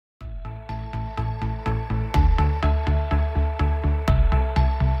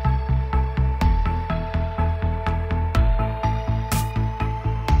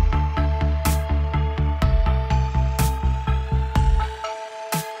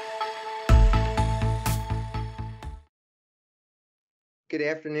Good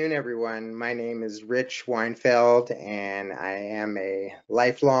afternoon, everyone. My name is Rich Weinfeld, and I am a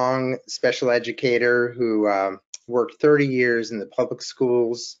lifelong special educator who worked 30 years in the public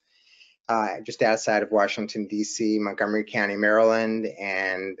schools just outside of Washington, D.C., Montgomery County, Maryland,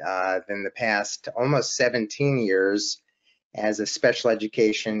 and then the past almost 17 years as a special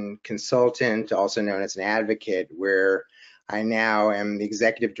education consultant, also known as an advocate, where I now am the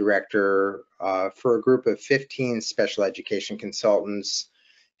executive director for a group of 15 special education consultants,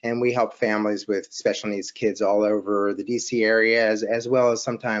 and we help families with special needs kids all over the DC area, as well as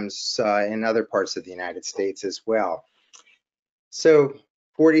sometimes in other parts of the United States as well. So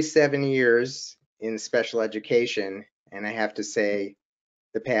 47 years in special education, and I have to say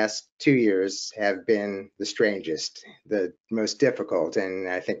the past 2 years have been the strangest, the most difficult, and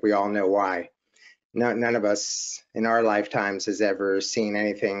I think we all know why. None of us in our lifetimes has ever seen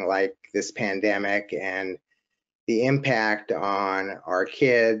anything like this pandemic, and the impact on our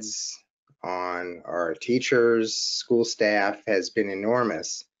kids, on our teachers, school staff has been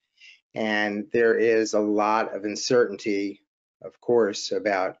enormous. And there is a lot of uncertainty, of course,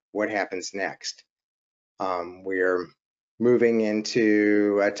 about what happens next. We're moving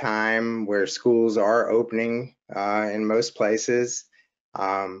into a time where schools are opening in most places.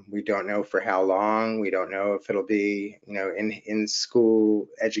 We don't know for how long. We don't know if it'll be, in school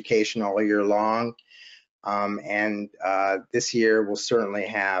education all year long. And this year will certainly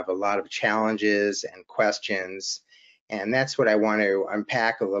have a lot of challenges and questions. And that's what I want to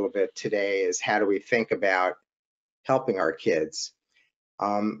unpack a little bit today is how do we think about helping our kids?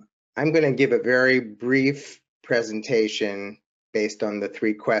 I'm going to give a very brief presentation based on the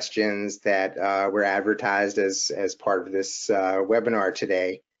 3 questions that were advertised as part of this webinar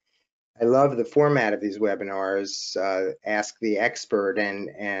today. I love the format of these webinars, ask the expert,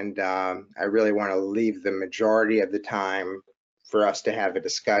 and I really want to leave the majority of the time for us to have a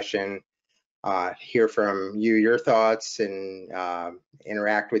discussion, hear from you, your thoughts, and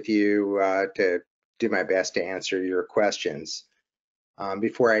interact with you to do my best to answer your questions.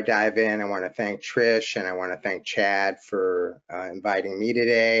 Before I dive in, I want to thank Trish and I want to thank Chad for inviting me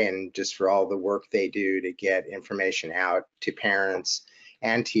today and just for all the work they do to get information out to parents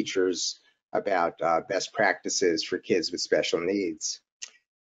and teachers about best practices for kids with special needs.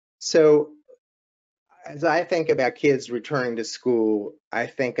 So as I think about kids returning to school, I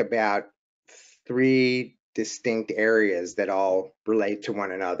think about 3 distinct areas that all relate to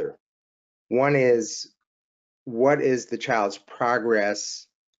one another. One is, what is the child's progress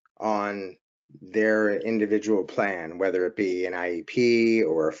on their individual plan, whether it be an IEP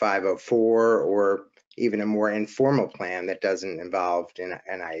or a 504 or even a more informal plan that doesn't involve an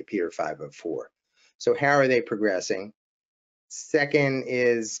IEP or 504. So how are they progressing? Second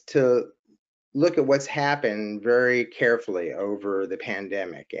is to look at what's happened very carefully over the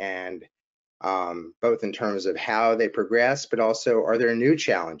pandemic, and both in terms of how they progress, but also are there new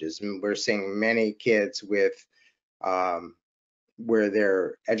challenges? And we're seeing many kids with where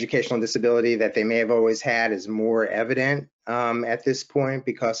their educational disability that they may have always had is more evident at this point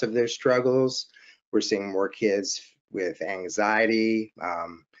because of their struggles. We're seeing more kids with anxiety,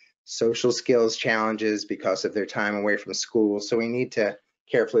 social skills challenges because of their time away from school. So we need to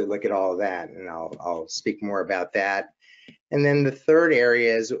carefully look at all of that, and I'll speak more about that. And then the third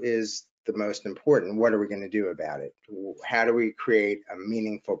area is the most important. What are we going to do about it? How do we create a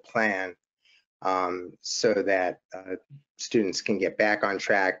meaningful plan so that students can get back on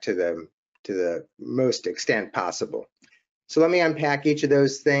track to the most extent possible? So let me unpack each of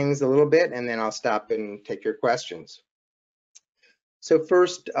those things a little bit, and then I'll stop and take your questions. So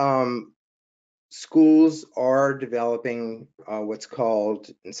first, schools are developing what's called,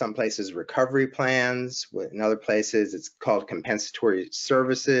 in some places, recovery plans. In other places, it's called compensatory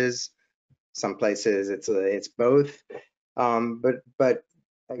services. Some places, it's both. But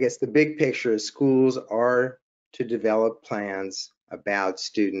I guess the big picture is schools are to develop plans about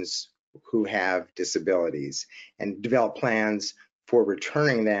students who have disabilities and develop plans for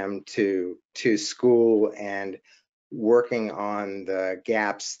returning them to school and working on the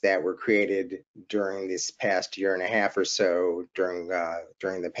gaps that were created during this past year and a half or so during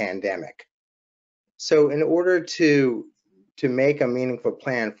the pandemic. So in order to make a meaningful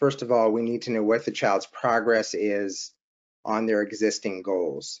plan, first of all, we need to know what the child's progress is on their existing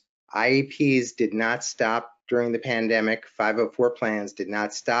goals. IEPs did not stop during the pandemic. 504 plans did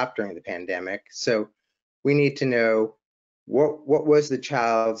not stop during the pandemic. So we need to know what was the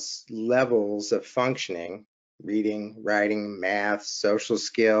child's levels of functioning, reading, writing, math, social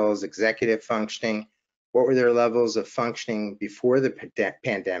skills, executive functioning. What were their levels of functioning before the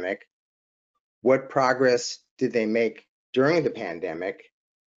pandemic? What progress did they make during the pandemic,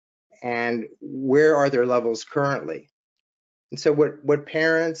 and where are their levels currently? And so what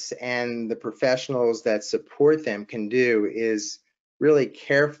parents and the professionals that support them can do is really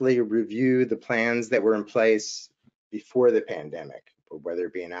carefully review the plans that were in place before the pandemic, whether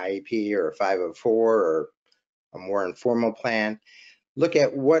it be an IEP or a 504 or a more informal plan. Look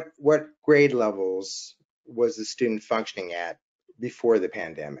at what grade levels was the student functioning at before the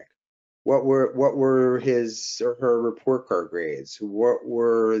pandemic. What were his or her report card grades? What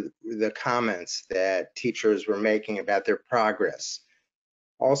were the comments that teachers were making about their progress?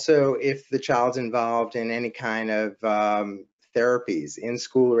 Also, if the child's involved in any kind of therapies in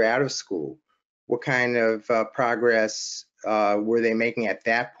school or out of school, what kind of progress were they making at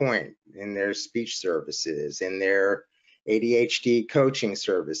that point in their speech services, in their ADHD coaching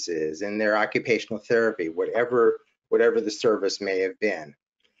services, in their occupational therapy, whatever the service may have been.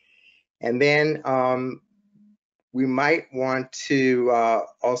 And then we might want to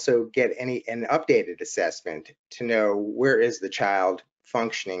also get an updated assessment to know where is the child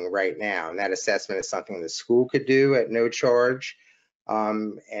functioning right now. And that assessment is something the school could do at no charge,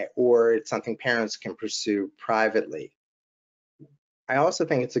 or it's something parents can pursue privately. I also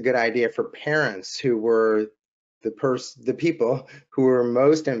think it's a good idea for parents who were the people who were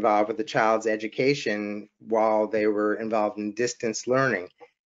most involved with the child's education while they were involved in distance learning.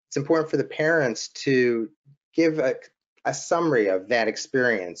 It's important for the parents to give a summary of that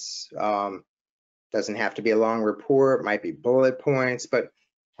experience. Doesn't have to be a long report, might be bullet points, but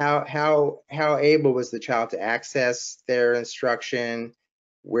how able was the child to access their instruction?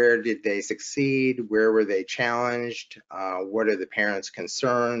 Where did they succeed? Where were they challenged? What are the parents'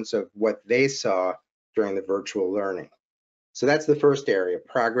 concerns of what they saw during the virtual learning? So that's the first area,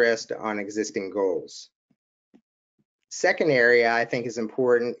 progress on existing goals. Second area I think is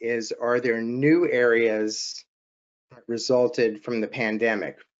important is, are there new areas that resulted from the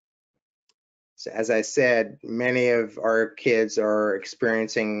pandemic? So as I said, many of our kids are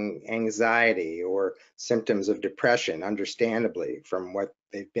experiencing anxiety or symptoms of depression, understandably, from what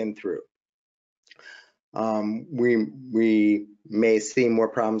they've been through. We may see more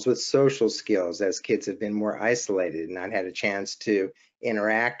problems with social skills as kids have been more isolated and not had a chance to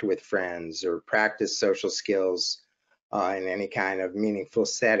interact with friends or practice social skills in any kind of meaningful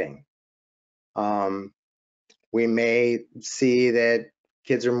setting. We may see that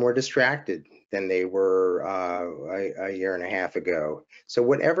kids are more distracted than they were a year and a half ago. So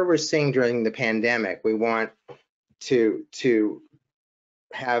whatever we're seeing during the pandemic, we want to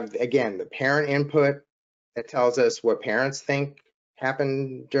have, again, the parent input that tells us what parents think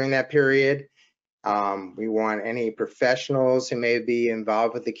happened during that period. We want any professionals who may be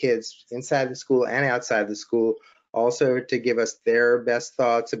involved with the kids inside the school and outside the school also to give us their best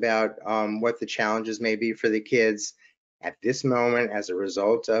thoughts about what the challenges may be for the kids at this moment as a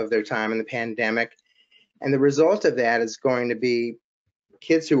result of their time in the pandemic. And the result of that is going to be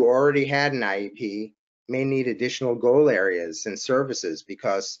kids who already had an IEP may need additional goal areas and services,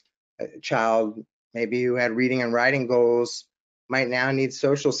 because a child maybe who had reading and writing goals might now need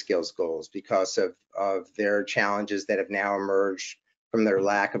social skills goals because of their challenges that have now emerged from their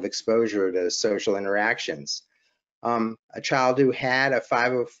lack of exposure to social interactions. A child who had a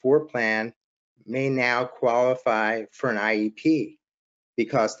 504 plan may now qualify for an IEP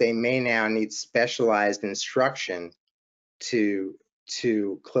because they may now need specialized instruction to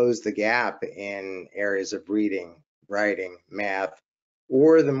close the gap in areas of reading, writing, math,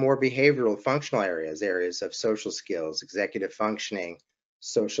 or the more behavioral functional areas of social skills, executive functioning,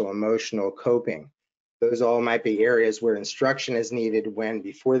 social emotional coping. Those all might be areas where instruction is needed when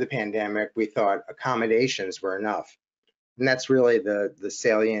before the pandemic we thought accommodations were enough. And that's really the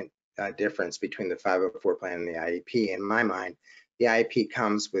salient difference between the 504 plan and the IEP. In my mind, the IEP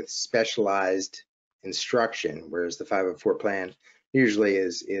comes with specialized instruction, whereas the 504 plan usually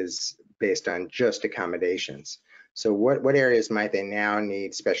is based on just accommodations. So what areas might they now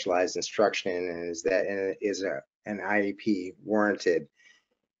need specialized instruction in, and is an IEP warranted?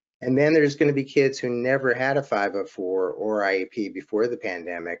 And then there's going to be kids who never had a 504 or IEP before the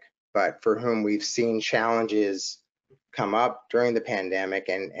pandemic, but for whom we've seen challenges come up during the pandemic,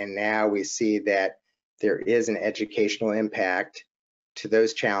 and now we see that there is an educational impact to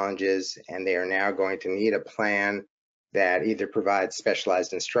those challenges, and they are now going to need a plan that either provides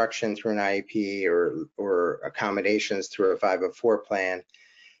specialized instruction through an IEP or accommodations through a 504 plan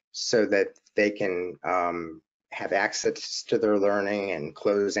so that they can have access to their learning and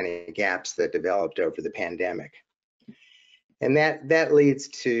close any gaps that developed over the pandemic. And that leads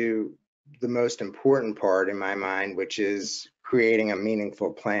to the most important part in my mind, which is creating a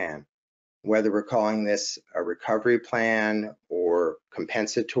meaningful plan. whether we're calling this a recovery plan or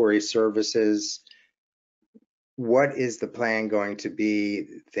compensatory services. What is the plan going to be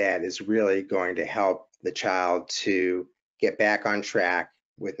that is really going to help the child to get back on track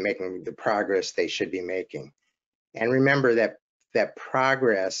with making the progress they should be making? And remember that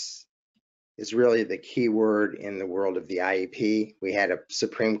progress is really the key word in the world of the IEP. We had a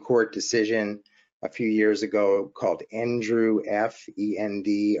Supreme Court decision a few years ago called Endrew, F-E-N-D-R-E-W,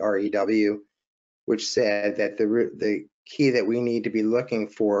 which said that the key that we need to be looking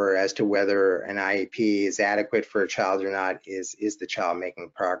for as to whether an IEP is adequate for a child or not is the child making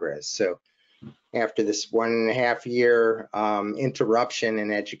progress. So after this 1.5 year interruption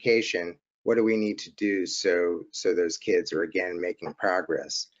in education, what do we need to do so those kids are again making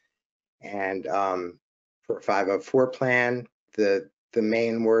progress? And for a 504 plan, the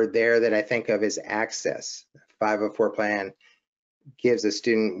main word there that I think of is access. 504 plan gives a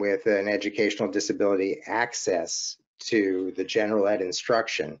student with an educational disability access to the general ed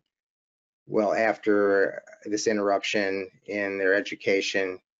instruction. Well, after this interruption in their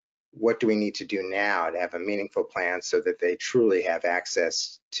education, what do we need to do now to have a meaningful plan so that they truly have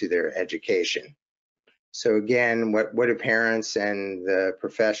access to their education? So again, what do parents and the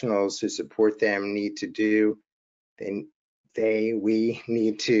professionals who support them need to do? We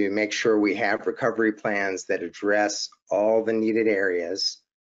need to make sure we have recovery plans that address all the needed areas,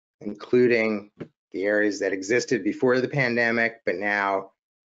 including the areas that existed before the pandemic, but now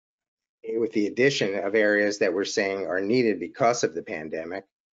with the addition of areas that we're saying are needed because of the pandemic.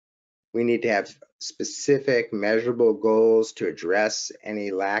 We need to have specific measurable goals to address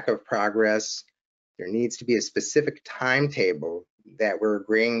any lack of progress. There needs to be a specific timetable that we're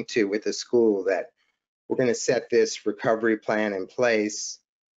agreeing to with the school that we're going to set this recovery plan in place,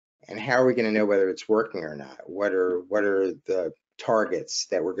 and how are we going to know whether it's working or not? What are the targets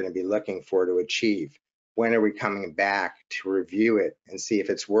that we're going to be looking for to achieve? When are we coming back to review it and see if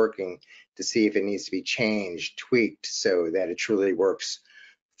it's working, to see if it needs to be changed, tweaked, so that it truly works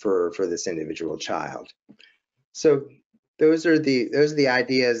for this individual child? So those are the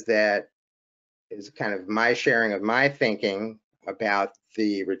ideas that is kind of my sharing of my thinking about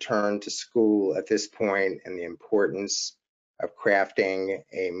the return to school at this point and the importance of crafting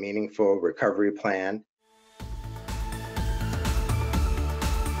a meaningful recovery plan.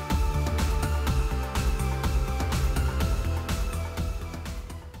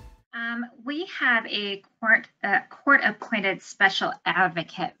 We have a court-appointed special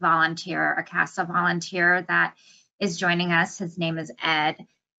advocate volunteer, a CASA volunteer that is joining us. His name is Ed,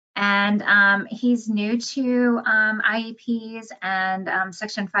 and he's new to IEPs and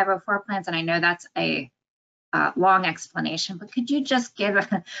Section 504 plans, and I know that's a long explanation, but could you just give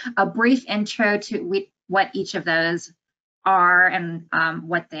a brief intro to what each of those are and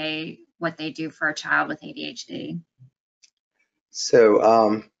what they do for a child with ADHD? So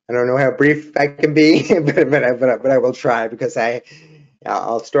I don't know how brief I can be, but I will try, because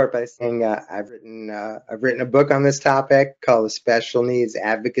I'll start by saying I've written a book on this topic called the Special Needs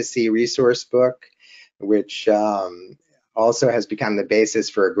Advocacy Resource Book, which also has become the basis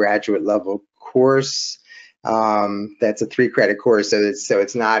for a graduate level course. That's a 3-credit course, so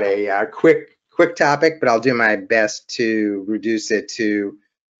it's not a quick topic, but I'll do my best to reduce it to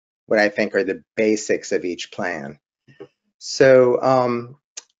what I think are the basics of each plan. So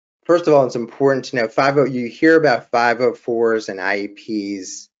first of all, it's important to know you hear about 504s and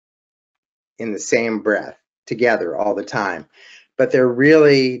IEPs in the same breath together all the time, but they're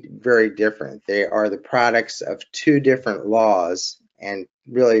really very different. They are the products of 2 different laws and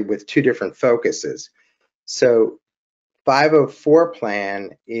really with 2 different focuses. So 504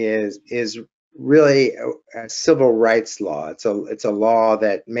 plan is really a civil rights law. It's a law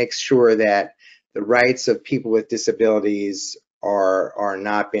that makes sure that the rights of people with disabilities are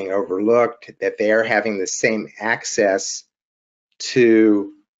not being overlooked, that they are having the same access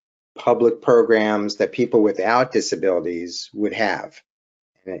to public programs that people without disabilities would have.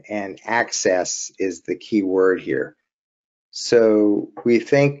 And access is the key word here. So we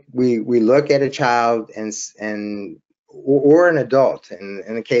look at a child or an adult.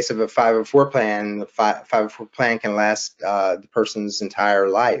 In the case of a 504 plan, the 504 plan can last the person's entire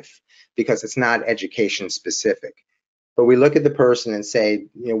life because it's not education specific. But we look at the person and say,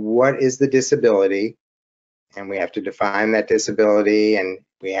 what is the disability? And we have to define that disability, and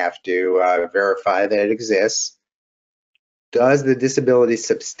we have to verify that it exists. Does the disability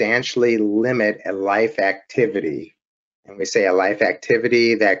substantially limit a life activity? And we say a life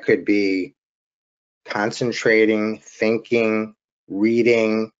activity that could be concentrating, thinking,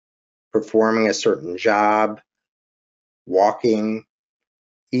 reading, performing a certain job, walking.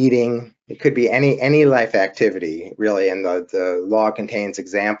 eating. It could be any life activity, really, and the law contains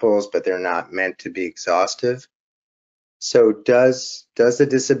examples, but they're not meant to be exhaustive. So does the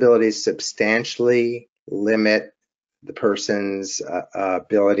disability substantially limit the person's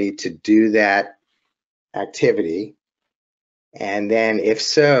ability to do that activity? And then if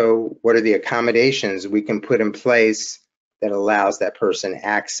so, what are the accommodations we can put in place that allows that person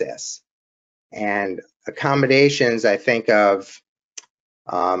access? And accommodations, I think of,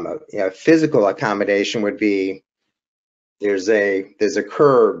 physical accommodation would be there's a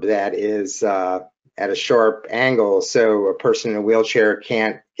curb that is at a sharp angle, so a person in a wheelchair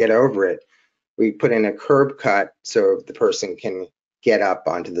can't get over it. We put in a curb cut so the person can get up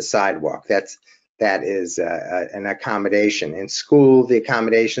onto the sidewalk. That is an accommodation. In school, the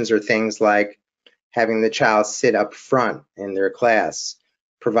accommodations are things like having the child sit up front in their class,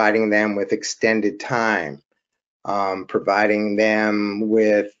 providing them with extended time, providing them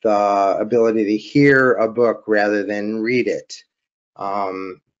with ability to hear a book rather than read it,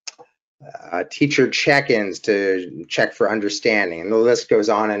 um, teacher check-ins to check for understanding, and the list goes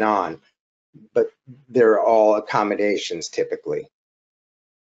on and on. But they're all accommodations typically.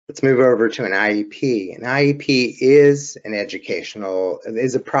 Let's move over to an IEP. An IEP is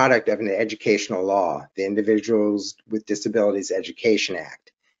a product of an educational law, the Individuals with Disabilities Education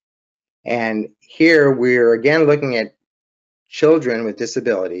Act. And here we're again looking at children with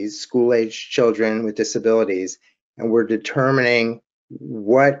disabilities, school-age children with disabilities, and we're determining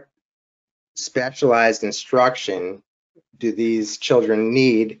what specialized instruction do these children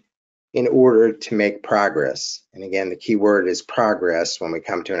need in order to make progress. And again, the key word is progress when we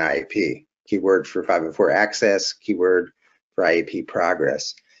come to an IEP. Keyword for 504 access, keyword for IEP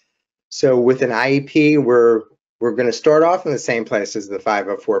progress. So with an IEP, we're going to start off in the same place as the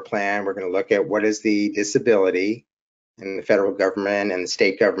 504 plan. We're going to look at what is the disability, and the federal government and the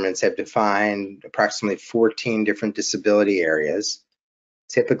state governments have defined approximately 14 different disability areas.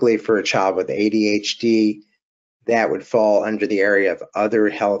 Typically for a child with ADHD, that would fall under the area of other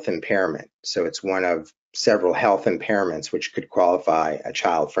health impairment. So it's one of several health impairments which could qualify a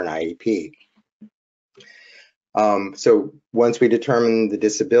child for an IEP. So once we determine the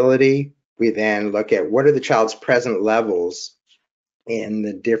disability, we then look at what are the child's present levels in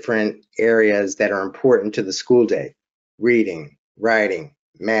the different areas that are important to the school day: reading, writing,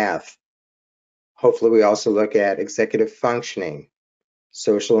 math. Hopefully we also look at executive functioning,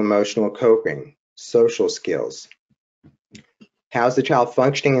 social emotional coping, social skills. How's the child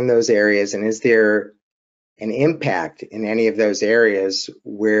functioning in those areas, and is there an impact in any of those areas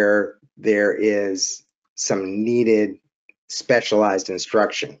where there is some needed specialized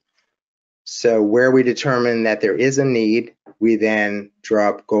instruction? So where we determine that there is a need, we then draw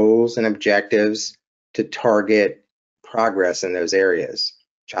up goals and objectives to target progress in those areas.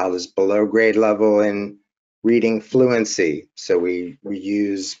 Child is below grade level in reading fluency, so we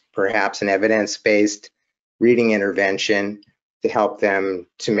use perhaps an evidence-based reading intervention to help them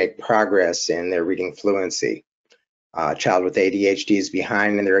to make progress in their reading fluency. Child with ADHD is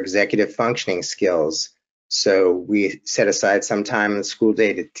behind in their executive functioning skills, so we set aside some time in the school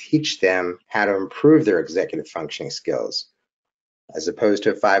day to teach them how to improve their executive functioning skills, as opposed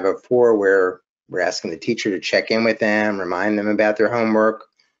to a 504 where we're asking the teacher to check in with them, remind them about their homework.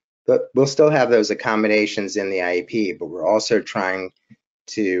 But we'll still have those accommodations in the IEP, but we're also trying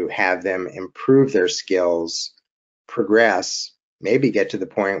to have them improve their skills, progress, maybe get to the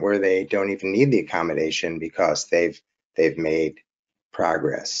point where they don't even need the accommodation because they've made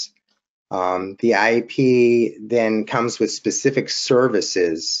progress. The IEP then comes with specific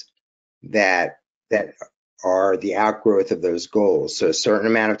services that are the outgrowth of those goals. So a certain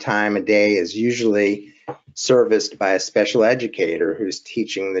amount of time a day is usually serviced by a special educator who's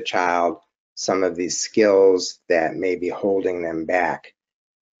teaching the child some of these skills that may be holding them back.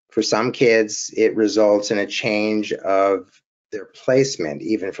 For some kids, it results in a change of their placement,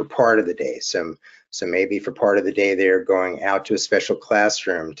 even for part of the day. So maybe for part of the day, they're going out to a special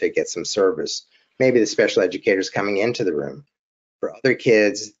classroom to get some service. Maybe the special educator's coming into the room. For other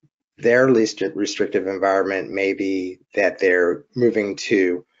kids, their least restrictive environment may be that they're moving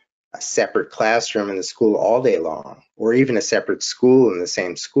to a separate classroom in the school all day long, or even a separate school in the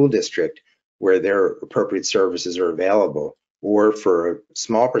same school district where their appropriate services are available, or for a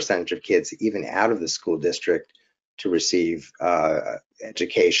small percentage of kids, even out of the school district, to receive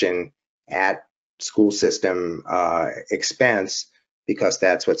education at school system expense, because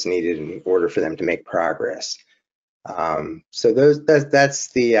that's what's needed in order for them to make progress. So that's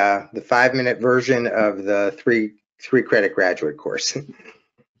the 5-minute version of the three credit graduate course.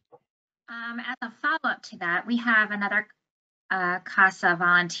 As a follow-up to that, we have another CASA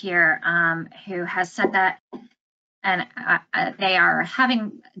volunteer who has said that and they are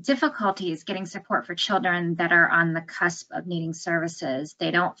having difficulties getting support for children that are on the cusp of needing services. They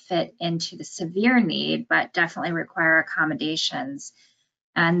don't fit into the severe need, but definitely require accommodations.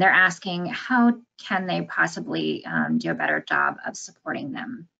 And they're asking, how can they possibly do a better job of supporting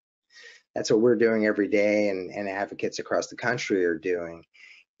them? That's what we're doing every day, and advocates across the country are doing.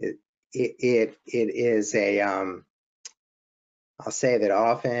 It is a I'll say that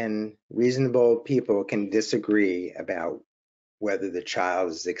often reasonable people can disagree about whether the child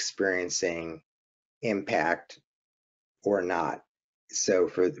is experiencing impact or not. So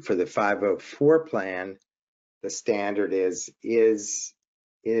for the 504 plan, the standard is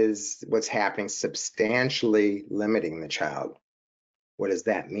what's happening substantially limiting the child. What does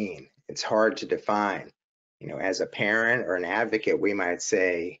that mean? It's hard to define. You know, as a parent or an advocate, we might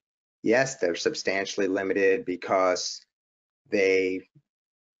say, yes, they're substantially limited because they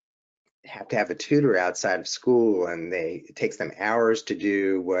have to have a tutor outside of school, and it takes them hours to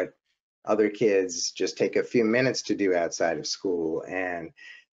do what other kids just take a few minutes to do outside of school, and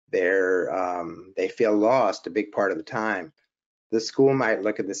they feel lost a big part of the time. The school might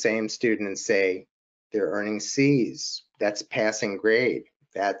look at the same student and say, they're earning C's. That's passing grade.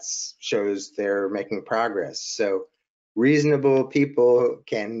 That shows they're making progress. So reasonable people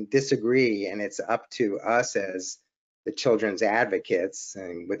can disagree, and it's up to us as the children's advocates,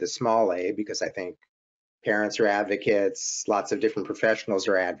 and with a small a, because I think parents are advocates, lots of different professionals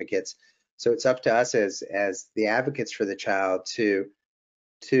are advocates. So it's up to us as the advocates for the child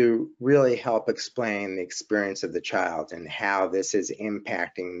to really help explain the experience of the child and how this is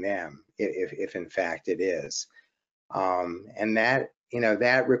impacting them, if in fact it is. And that,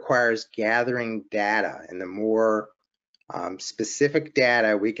 that requires gathering data, and the more specific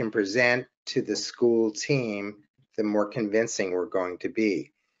data we can present to the school team, the more convincing we're going to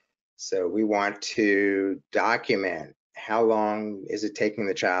be. So we want to document how long is it taking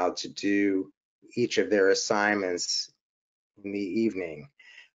the child to do each of their assignments in the evening.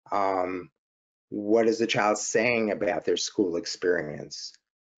 What is the child saying about their school experience?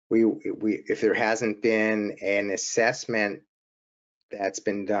 If there hasn't been an assessment that's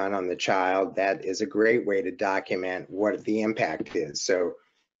been done on the child, that is a great way to document what the impact is. So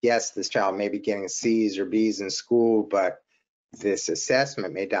yes, this child may be getting C's or B's in school, but this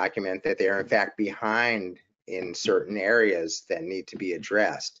assessment may document that they are in fact behind in certain areas that need to be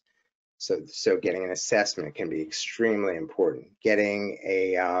addressed. So getting an assessment can be extremely important. Getting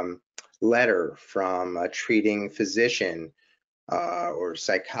a letter from a treating physician or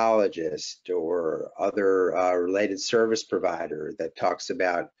psychologist or other related service provider that talks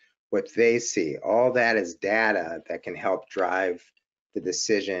about what they see. All that is data that can help drive the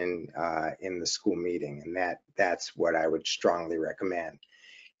decision in the school meeting, and that's what I would strongly recommend.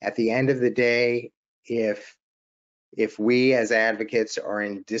 At the end of the day, if we as advocates are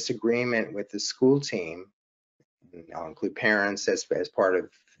in disagreement with the school team, and I'll include parents as part of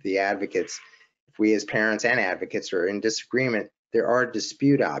the advocates, if we as parents and advocates are in disagreement, there are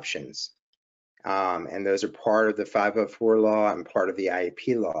dispute options. And those are part of the 504 law and part of the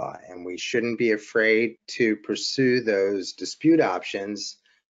IEP law. And we shouldn't be afraid to pursue those dispute options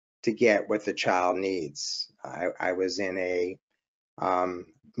to get what the child needs. I was in a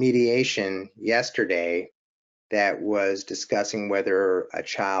mediation yesterday that was discussing whether a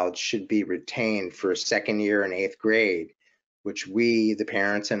child should be retained for a second year in 8th grade, which we, the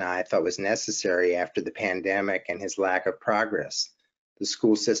parents and I, thought was necessary after the pandemic and his lack of progress. The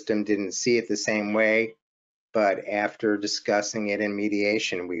school system didn't see it the same way, but after discussing it in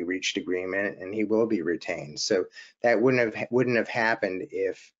mediation, we reached agreement and he will be retained. So that wouldn't have happened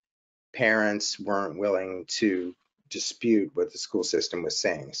if parents weren't willing to dispute what the school system was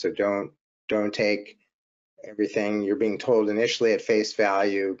saying. So don't take everything you're being told initially at face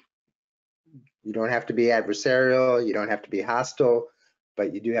value. You don't have to be adversarial, you don't have to be hostile,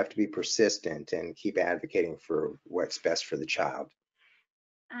 but you do have to be persistent and keep advocating for what's best for the child.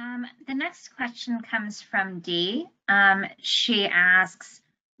 The next question comes from Dee. She asks,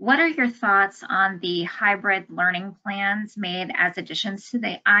 what are your thoughts on the hybrid learning plans made as additions to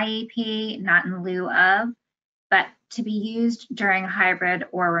the IEP, not in lieu of, but to be used during hybrid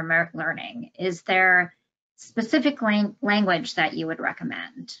or remote learning? Is there specific language that you would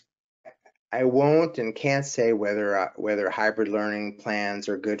recommend? I won't and can't say whether hybrid learning plans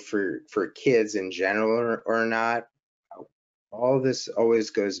are good for kids in general or not. All this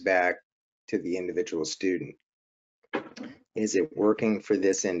always goes back to the individual student. Is it working for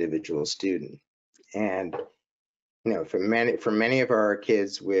this individual student? And for many of our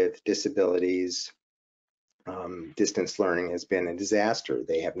kids with disabilities, Distance learning has been a disaster.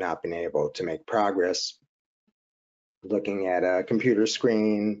 They have not been able to make progress looking at a computer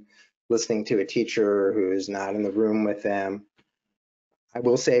screen, listening to a teacher who is not in the room with them. I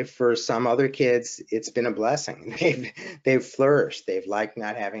will say for some other kids, it's been a blessing. They've flourished. They've liked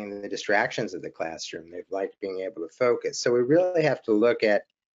not having the distractions of the classroom. They've liked being able to focus. So we really have to look at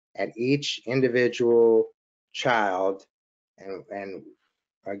each individual child, and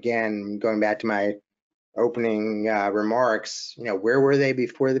again, going back to my opening remarks, where were they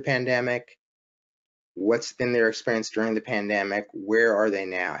before the pandemic? What's been their experience during the pandemic? Where are they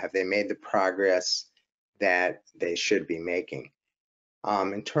now? Have they made the progress that they should be making?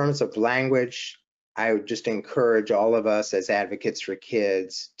 In terms of language, I would just encourage all of us as advocates for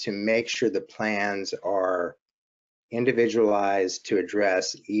kids to make sure the plans are individualized to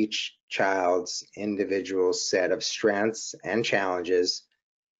address each child's individual set of strengths and challenges,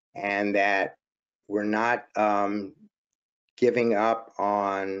 and that we're not giving up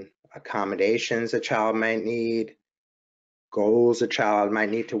on accommodations a child might need, goals a child might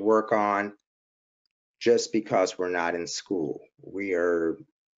need to work on, just because we're not in school. We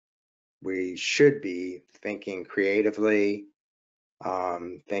should be thinking creatively,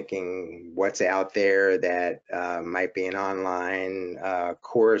 thinking what's out there that might be an online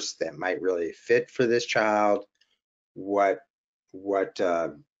course that might really fit for this child. What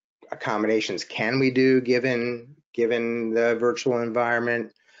accommodations can we do given the virtual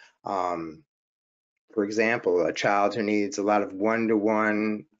environment? For example, a child who needs a lot of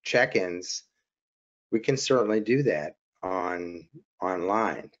one-to-one check-ins, we can certainly do that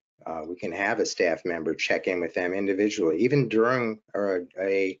online. We can have a staff member check in with them individually, even during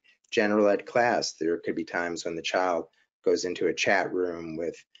a general ed class. There could be times when the child goes into a chat room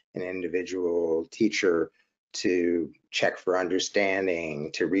with an individual teacher to check for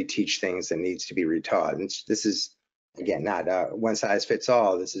understanding, to reteach things that needs to be retaught. And this is, again, not one size fits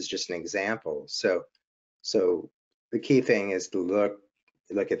all. This is just an example. So the key thing is to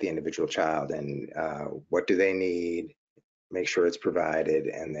look at the individual child and what do they need, make sure it's provided,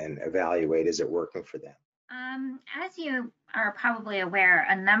 and then evaluate, is it working for them? As you are probably aware,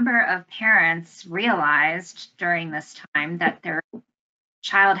 a number of parents realized during this time that their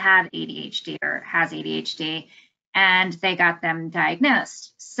child had ADHD or has ADHD, and they got them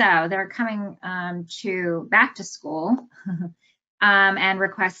diagnosed. So they're coming back to school and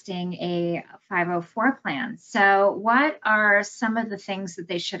requesting a 504 plan. So what are some of the things that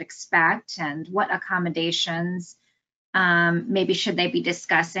they should expect, and what accommodations maybe should they be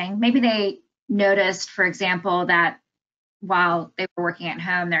discussing? Maybe they noticed, for example, that while they were working at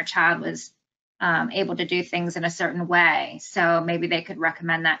home, their child was able to do things in a certain way. So maybe they could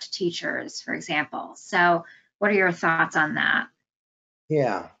recommend that to teachers, for example. So what are your thoughts on that?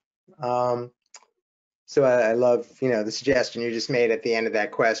 Yeah. So I love, the suggestion you just made at the end of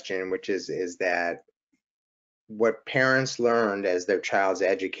that question, which is that what parents learned as their child's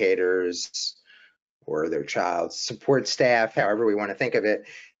educators or their child's support staff, however we want to think of it,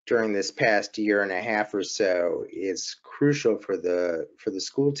 during this past year and a half or so is crucial for the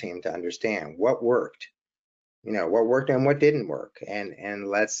school team to understand what worked, what worked and what didn't work, and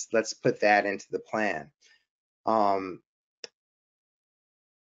let's put that into the plan.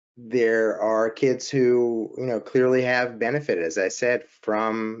 There are kids who clearly have benefited, as I said,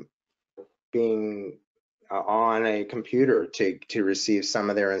 from being on a computer to receive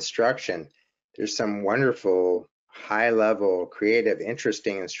some of their instruction. There's some wonderful, high-level, creative,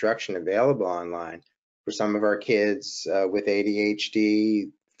 interesting instruction available online for some of our kids with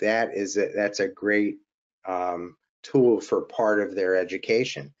ADHD. That's a great tool for part of their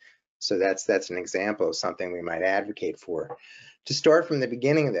education. So that's an example of something we might advocate for. To start from the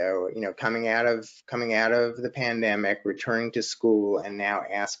beginning, though, coming out of the pandemic, returning to school, and now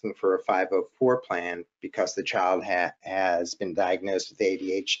asking for a 504 plan because the child has been diagnosed with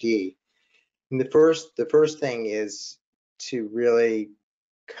ADHD. And the first thing is to really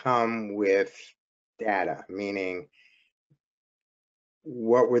come with data, meaning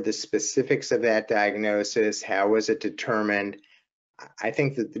what were the specifics of that diagnosis? How was it determined? I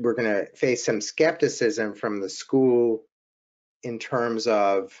think that we're going to face some skepticism from the school in terms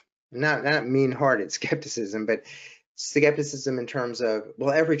of not mean-hearted skepticism, but skepticism in terms of,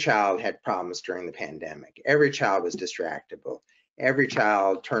 well, every child had problems during the pandemic. Every child was distractible. Every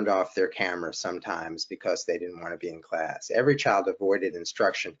child turned off their camera sometimes because they didn't want to be in class. Every child avoided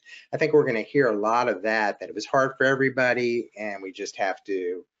instruction. I think we're going to hear a lot of that it was hard for everybody and we just have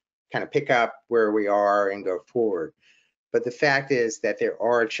to kind of pick up where we are and go forward. But the fact is that there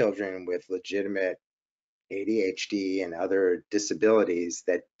are children with legitimate ADHD and other disabilities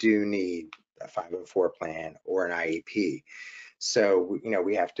that do need a 504 plan or an IEP. So,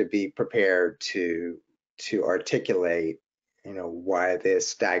 we have to be prepared to articulate, why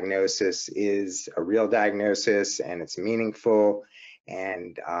this diagnosis is a real diagnosis and it's meaningful,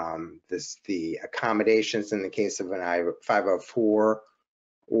 and the accommodations in the case of an 504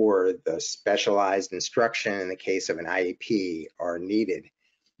 or the specialized instruction in the case of an IEP are needed.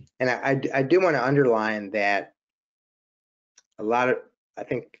 And I do want to underline that I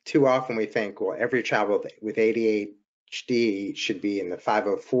think too often we think, well, every child with ADHD should be in the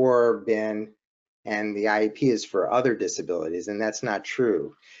 504 bin and the IEP is for other disabilities, and that's not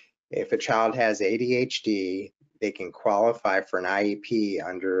true. If a child has ADHD, they can qualify for an IEP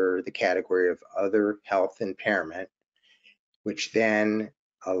under the category of other health impairment, which then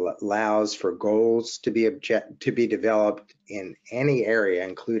allows for goals to be developed in any area,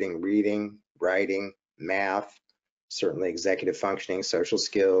 including reading, writing, math, certainly executive functioning, social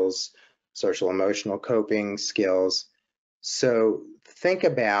skills, social emotional coping skills. So think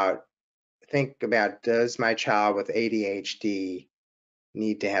about, does my child with ADHD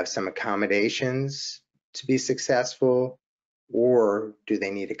need to have some accommodations to be successful, or do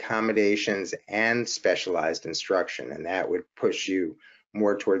they need accommodations and specialized instruction? And that would push you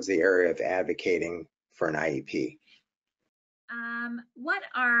more towards the area of advocating for an IEP.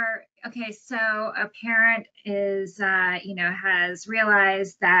 Okay, so a parent is, has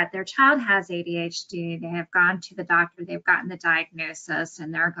realized that their child has ADHD. They have gone to the doctor, they've gotten the diagnosis,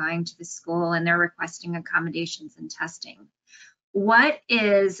 and they're going to the school and they're requesting accommodations and testing. What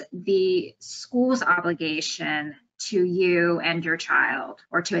is the school's obligation to you and your child,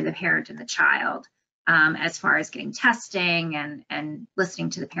 or to the parent and the child, as far as getting testing and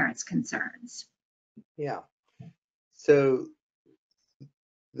listening to the parent's concerns? Yeah. So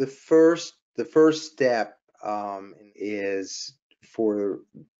the first step is for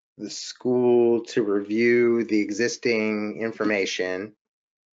the school to review the existing information,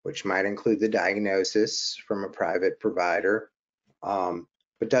 which might include the diagnosis from a private provider,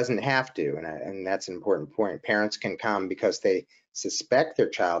 but doesn't have to. And that's an important point. Parents can come because they suspect their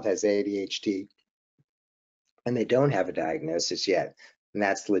child has ADHD and they don't have a diagnosis yet, and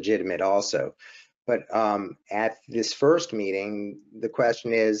that's legitimate also. But at this first meeting, the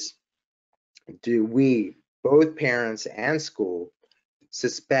question is, do we, both parents and school,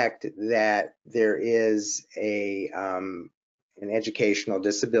 suspect that there is an educational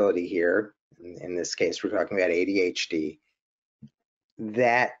disability here? In this case, we're talking about ADHD,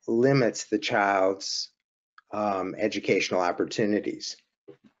 that limits the child's educational opportunities.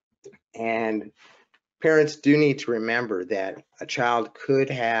 And parents do need to remember that a child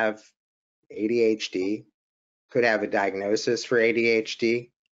could have ADHD, could have a diagnosis for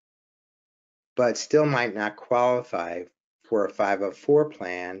ADHD, but still might not qualify for a 504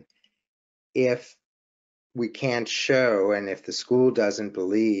 plan if we can't show, and if the school doesn't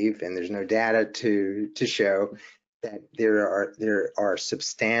believe, and there's no data to show, that there are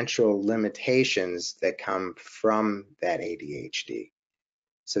substantial limitations that come from that ADHD.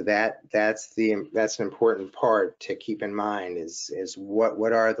 So that's an important part to keep in mind, is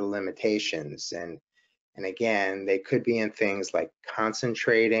what are the limitations, and again, they could be in things like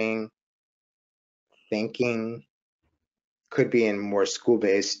concentrating, thinking, could be in more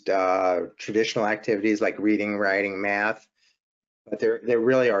school-based traditional activities like reading, writing, math. But there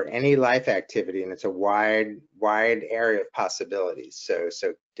really are any life activity, and it's a wide area of possibilities.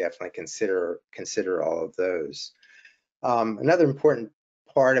 So definitely consider all of those. Another important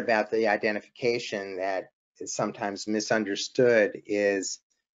part about the identification that is sometimes misunderstood is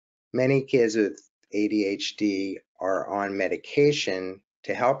many kids with ADHD are on medication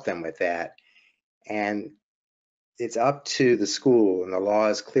to help them with that. And it's up to the school, and the law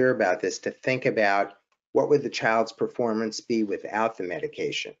is clear about this, to think about what would the child's performance be without the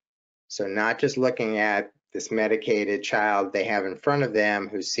medication. So not just looking at this medicated child they have in front of them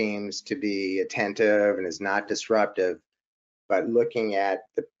who seems to be attentive and is not disruptive, but looking at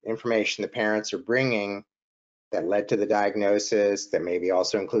the information the parents are bringing that led to the diagnosis, that maybe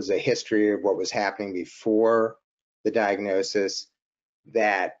also includes a history of what was happening before the diagnosis,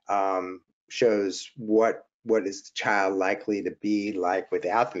 that shows what is the child likely to be like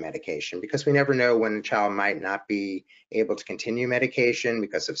without the medication, because we never know when a child might not be able to continue medication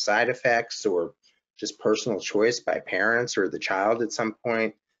because of side effects or just personal choice by parents or the child at some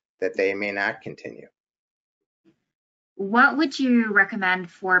point that they may not continue. What would you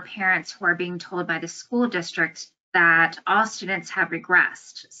recommend for parents who are being told by the school district that all students have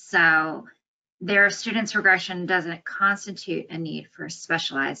regressed, so their student's regression doesn't constitute a need for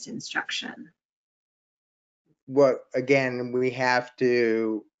specialized instruction? again, we have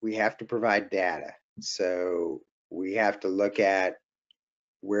to provide data. So we have to look at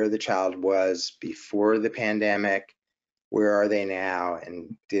where the child was before the pandemic, where are they now,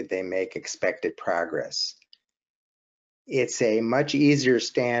 and did they make expected progress? It's a much easier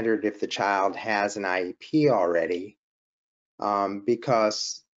standard if the child has an IEP already,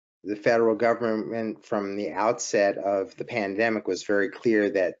 because the federal government from the outset of the pandemic was very clear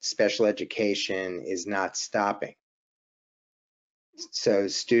that special education is not stopping. So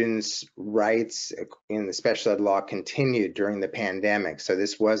students' rights in the special ed law continued during the pandemic. So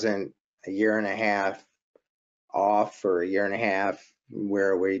this wasn't a year and a half off or a year and a half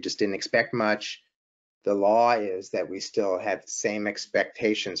where we just didn't expect much. The law is that we still have the same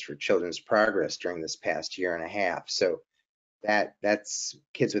expectations for children's progress during this past year and a half. So that's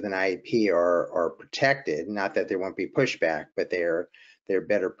kids with an IEP are protected. Not that there won't be pushback, but they're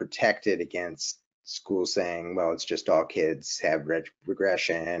better protected against schools saying, well, it's just all kids have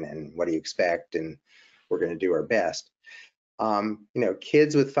regression, and what do you expect? And we're going to do our best.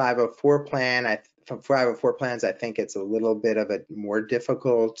 Kids with 504 plans, I think it's a little bit of a more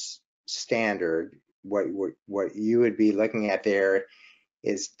difficult standard. What you would be looking at there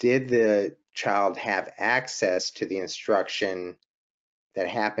is, did the child have access to the instruction that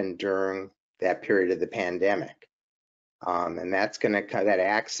happened during that period of the pandemic? And that's going to, that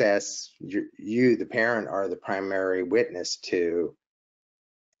access, you, the parent, are the primary witness to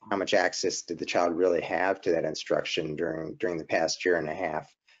how much access did the child really have to that instruction during the past year and a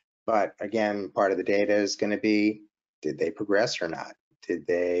half. But again, part of the data is going to be, did they progress or not? Did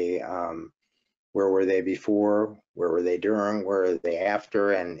they, where were they before? Where were they during? Where are they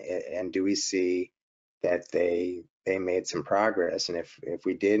after? And do we see that they made some progress? And if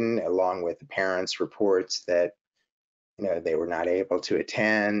we didn't, along with the parents' reports that they were not able to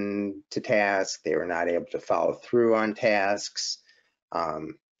attend to tasks, they were not able to follow through on tasks,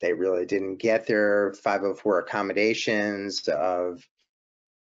 they really didn't get their 504 accommodations of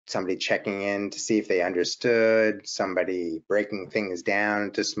somebody checking in to see if they understood, somebody breaking things down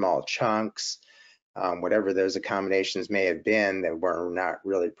into small chunks, whatever those accommodations may have been that were not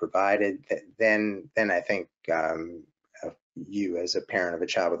really provided, then I think you as a parent of a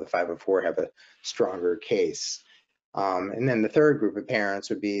child with a 504 have a stronger case. And then the third group of parents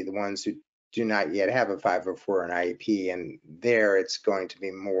would be the ones who do not yet have a 504 and IEP, and there it's going to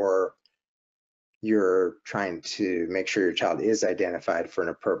be more, you're trying to make sure your child is identified for an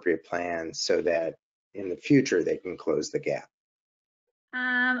appropriate plan so that in the future they can close the gap.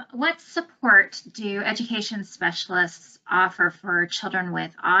 What support do education specialists offer for children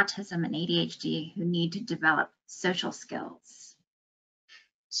with autism and ADHD who need to develop social skills?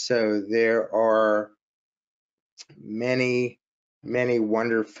 So there are many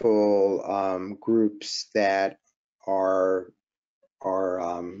wonderful groups that are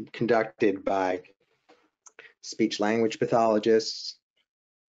conducted by speech language pathologists,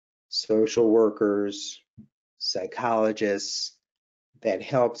 social workers, psychologists, that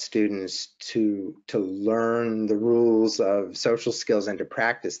help students to learn the rules of social skills and to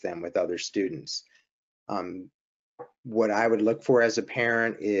practice them with other students. What I would look for as a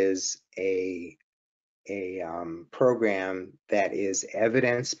parent is a program that is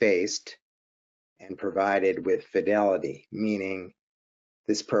evidence-based and provided with fidelity, meaning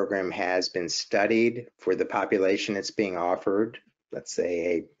this program has been studied for the population it's being offered. Let's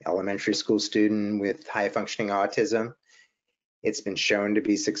say an elementary school student with high functioning autism. It's been shown to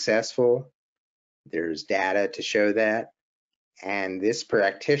be successful. There's data to show that. And this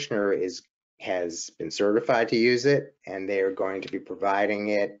practitioner has been certified to use it, and they are going to be providing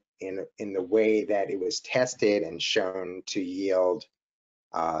it in the way that it was tested and shown to yield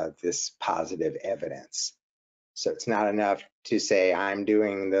this positive evidence. So it's not enough to say, I'm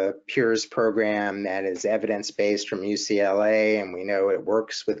doing the PURES program that is evidence-based from UCLA, and we know it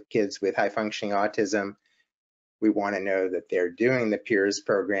works with kids with high functioning autism. We want to know that they're doing the PURES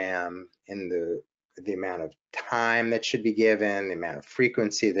program in the amount of time that should be given, the amount of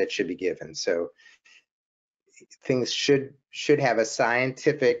frequency that should be given. So things should have a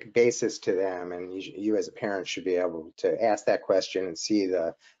scientific basis to them, and you as a parent should be able to ask that question and see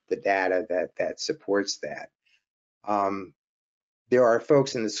the data that supports that. There are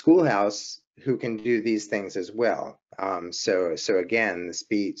folks in the schoolhouse who can do these things as well. So again,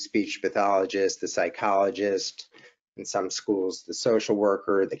 the speech pathologist, the psychologist, in some schools, the social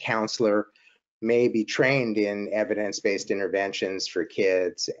worker, the counselor may be trained in evidence-based interventions for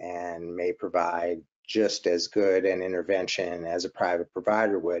kids and may provide just as good an intervention as a private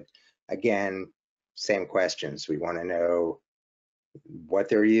provider would. Again, same questions. We want to know, what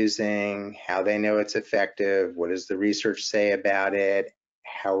they're using, how they know it's effective, what does the research say about it,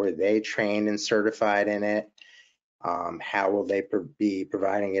 how are they trained and certified in it, how will they be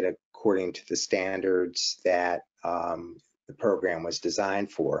providing it according to the standards that the program was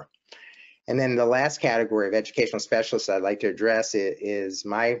designed for. And then the last category of educational specialists I'd like to address is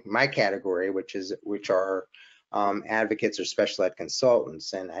my category, which are advocates or special ed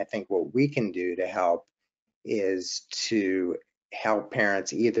consultants. And I think what we can do to help is to help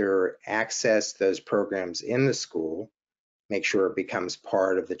parents either access those programs in the school, make sure it becomes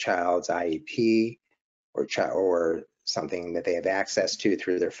part of the child's IEP or something that they have access to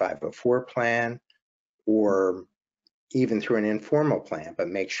through their 504 plan, or even through an informal plan, but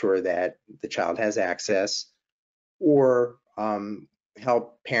make sure that the child has access, or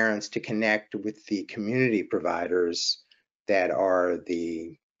help parents to connect with the community providers that are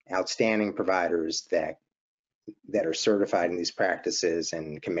the outstanding providers that are certified in these practices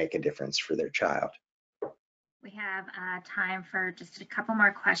and can make a difference for their child. We have time for just a couple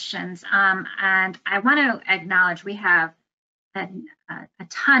more questions. And I want to acknowledge we have a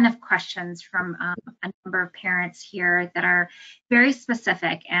ton of questions from a number of parents here that are very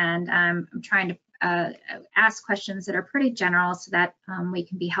specific. And I'm trying to ask questions that are pretty general so that we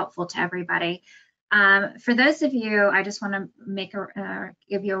can be helpful to everybody. For those of you, I just want to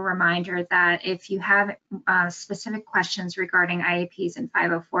give you a reminder that if you have specific questions regarding IEPs and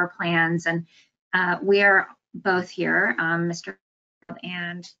 504 plans, and we are both here, Mr.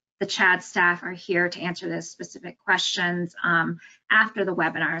 and the CHAD staff are here to answer those specific questions after the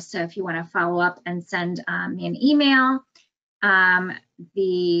webinar. So if you want to follow up and send me an email,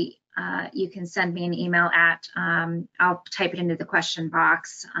 you can send me an email at, I'll type it into the question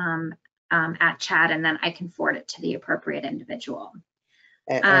box at CHAD, and then I can forward it to the appropriate individual.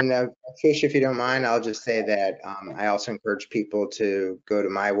 And Trish, if you don't mind, I'll just say that I also encourage people to go to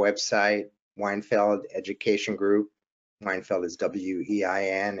my website, Weinfeld Education Group. Weinfeld is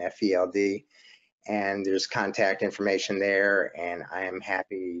WEINFELD, and there's contact information there, and I am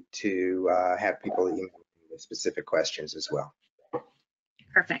happy to have people email me with specific questions as well.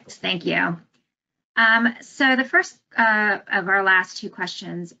 Perfect, thank you. So the first of our last two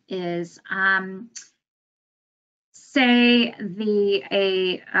questions is, say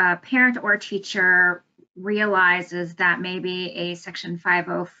a parent or teacher realizes that maybe a Section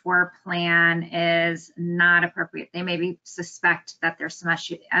 504 plan is not appropriate. They maybe suspect that there's some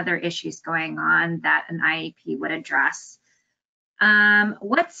other issues going on that an IEP would address.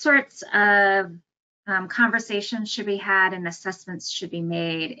 What sorts of conversations should be had and assessments should be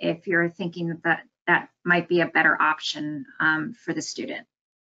made if you're thinking that that might be a better option for the student?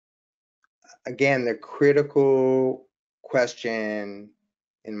 Again, the critical question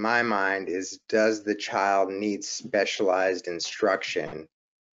in my mind is, does the child need specialized instruction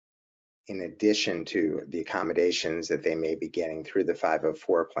in addition to the accommodations that they may be getting through the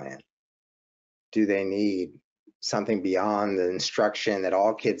 504 plan? Do they need something beyond the instruction that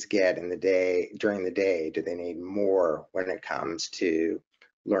all kids get during the day? Do they need more when it comes to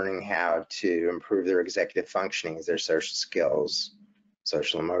learning how to improve their executive functioning, their social skills,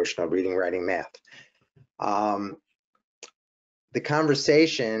 social, emotional, reading, writing, math? The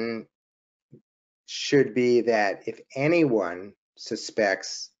conversation should be that if anyone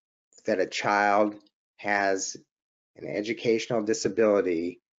suspects that a child has an educational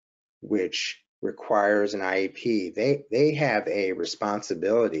disability which requires an IEP, they have a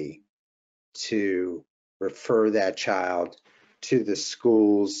responsibility to refer that child to the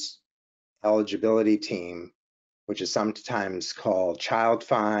school's eligibility team, which is sometimes called Child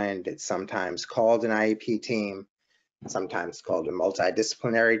Find, it's sometimes called an IEP team, sometimes called a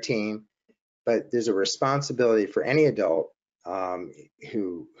multidisciplinary team. But there's a responsibility for any adult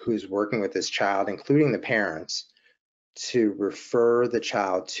who's working with this child, including the parents, to refer the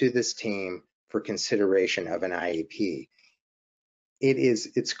child to this team for consideration of an IEP.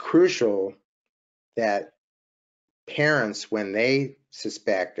 It's crucial that parents, when they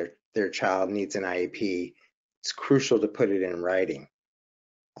suspect their child needs an IEP, it's crucial to put it in writing.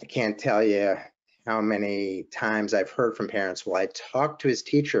 I can't tell you how many times I've heard from parents, well, I talked to his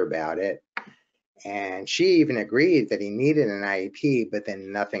teacher about it, and she even agreed that he needed an IEP, but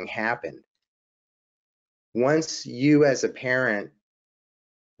then nothing happened. Once you as a parent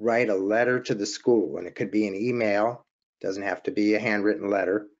write a letter to the school, and it could be an email, doesn't have to be a handwritten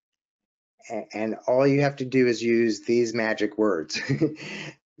letter, and all you have to do is use these magic words.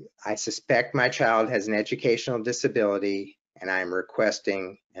 I suspect my child has an educational disability, and I'm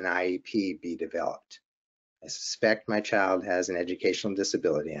requesting an IEP be developed. I suspect my child has an educational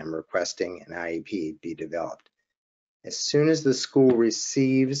disability, and I'm requesting an IEP be developed. As soon as the school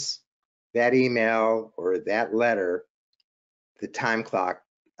receives that email or that letter, the time clock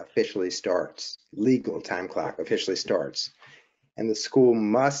officially starts, legal time clock officially starts. And the school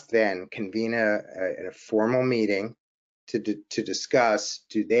must then convene a formal meeting to discuss,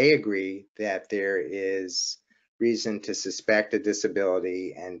 do they agree that there is reason to suspect a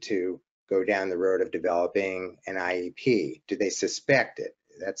disability and to go down the road of developing an IEP? Do they suspect it?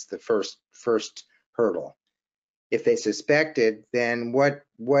 That's the first hurdle. If they suspect it, then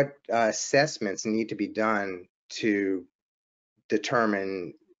what assessments need to be done to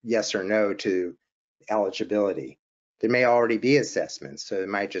determine yes or no to eligibility? There may already be assessments, so it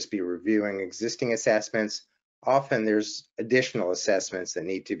might just be reviewing existing assessments. Often there's additional assessments that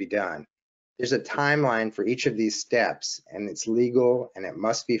need to be done. There's a timeline for each of these steps, and it's legal and it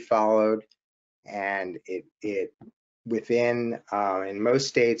must be followed. And it within, in most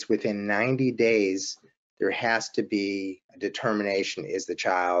states, within 90 days, there has to be a determination, is the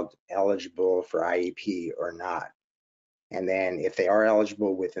child eligible for IEP or not? And then if they are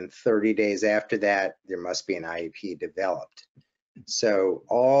eligible within 30 days after that, there must be an IEP developed. So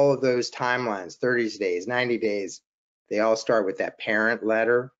all of those timelines, 30 days, 90 days, they all start with that parent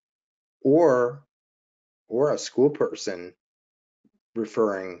letter or a school person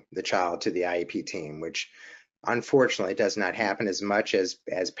referring the child to the IEP team, which unfortunately does not happen as much as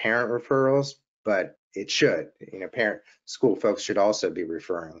parent referrals, but it should. Parent school folks should also be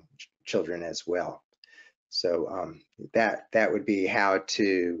referring children as well. So that would be how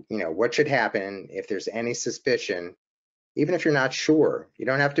to, what should happen if there's any suspicion, even if you're not sure. You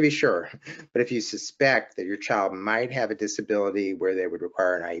don't have to be sure, but if you suspect that your child might have a disability where they would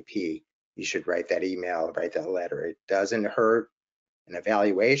require an IEP, you should write that email, write that letter. It doesn't hurt. An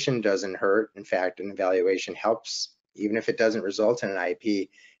evaluation doesn't hurt. In fact, an evaluation helps, even if it doesn't result in an IEP,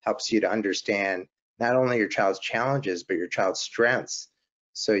 helps you to understand not only your child's challenges, but your child's strengths.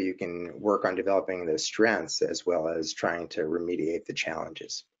 So you can work on developing those strengths as well as trying to remediate the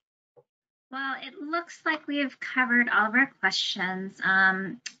challenges. Well, it looks like we have covered all of our questions.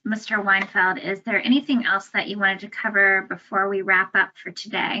 Mr. Weinfeld, is there anything else that you wanted to cover before we wrap up for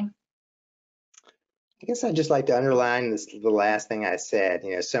today? I guess I'd just like to underline the last thing I said.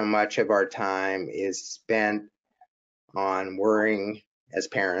 So much of our time is spent on worrying as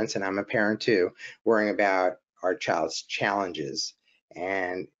parents, and I'm a parent too, worrying about our child's challenges.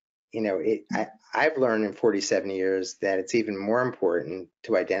 And I've learned in 47 years that it's even more important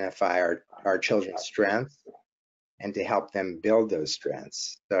to identify our children's strengths and to help them build those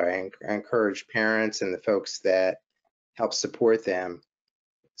strengths. So I encourage parents and the folks that help support them,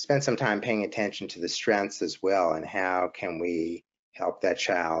 spend some time paying attention to the strengths as well, and how can we help that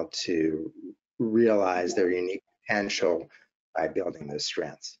child to realize their unique potential by building those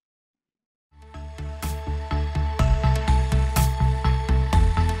strengths.